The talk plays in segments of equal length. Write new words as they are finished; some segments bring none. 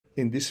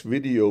In this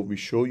video, we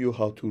show you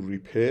how to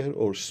repair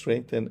or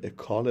strengthen a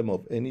column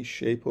of any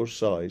shape or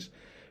size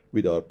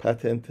with our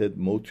patented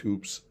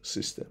MoTubes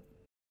system.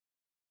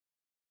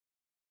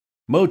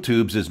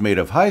 MoTubes is made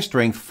of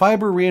high-strength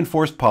fiber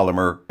reinforced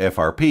polymer,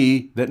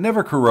 FRP, that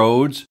never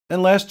corrodes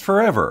and lasts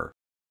forever.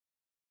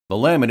 The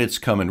laminates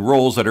come in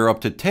rolls that are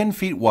up to 10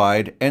 feet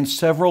wide and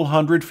several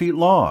hundred feet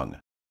long.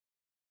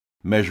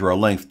 Measure a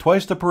length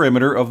twice the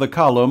perimeter of the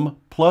column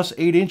plus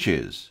 8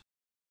 inches.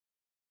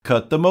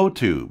 Cut the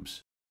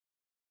MoTubes.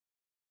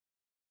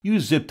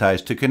 Use zip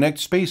ties to connect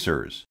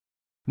spacers.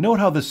 Note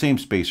how the same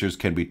spacers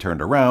can be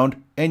turned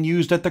around and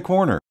used at the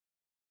corner.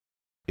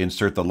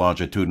 Insert the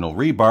longitudinal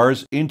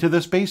rebars into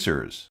the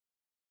spacers.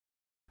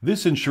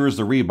 This ensures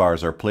the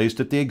rebars are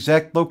placed at the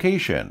exact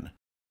location.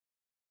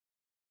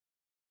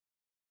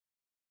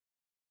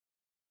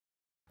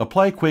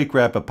 Apply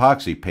QuakeWrap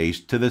epoxy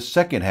paste to the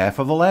second half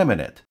of the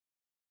laminate.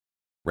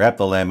 Wrap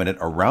the laminate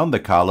around the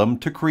column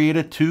to create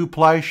a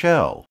two-ply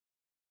shell.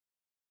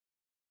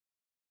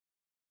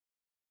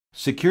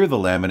 Secure the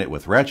laminate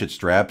with ratchet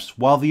straps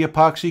while the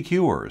epoxy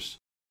cures.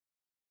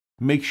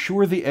 Make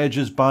sure the edge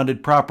is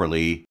bonded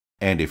properly,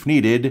 and if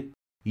needed,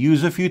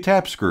 use a few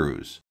tap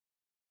screws.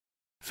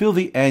 Fill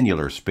the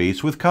annular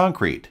space with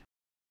concrete.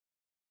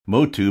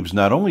 MoTubes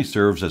not only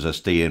serves as a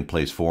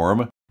stay-in-place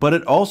form, but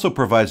it also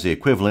provides the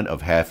equivalent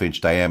of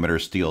half-inch diameter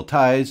steel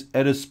ties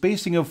at a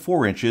spacing of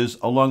 4 inches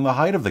along the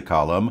height of the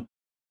column,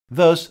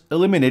 thus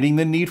eliminating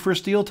the need for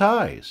steel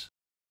ties.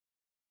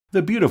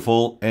 The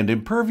beautiful and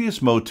impervious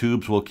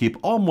MoTubes will keep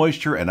all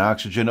moisture and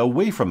oxygen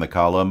away from the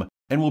column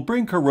and will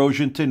bring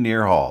corrosion to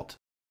near halt.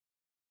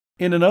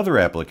 In another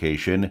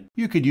application,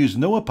 you could use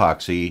no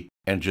epoxy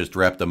and just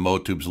wrap the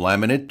MoTubes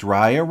laminate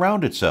dry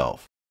around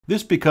itself.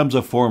 This becomes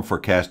a form for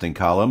casting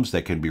columns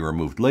that can be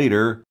removed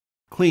later,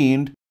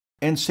 cleaned,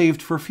 and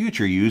saved for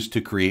future use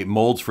to create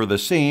molds for the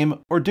same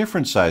or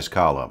different size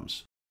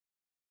columns.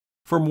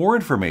 For more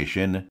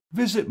information,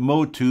 visit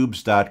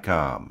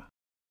MoTubes.com.